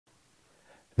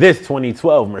This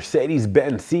 2012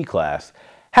 Mercedes-Benz C-Class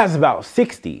has about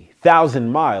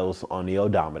 60,000 miles on the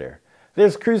odometer.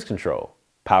 There's cruise control,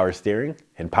 power steering,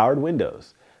 and powered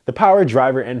windows. The power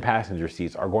driver and passenger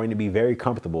seats are going to be very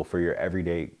comfortable for your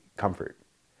everyday comfort.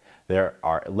 There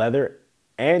are leather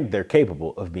and they're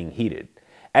capable of being heated.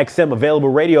 XM available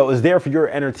radio is there for your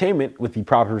entertainment with the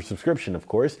proper subscription, of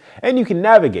course, and you can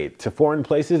navigate to foreign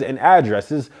places and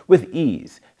addresses with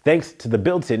ease thanks to the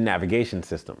built-in navigation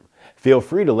system. Feel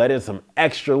free to let in some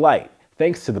extra light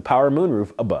thanks to the power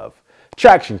moonroof above.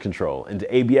 Traction control and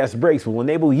ABS brakes will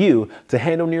enable you to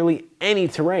handle nearly any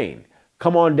terrain.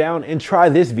 Come on down and try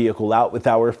this vehicle out with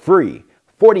our free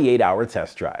 48-hour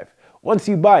test drive. Once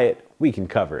you buy it, we can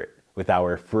cover it with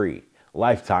our free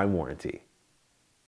lifetime warranty.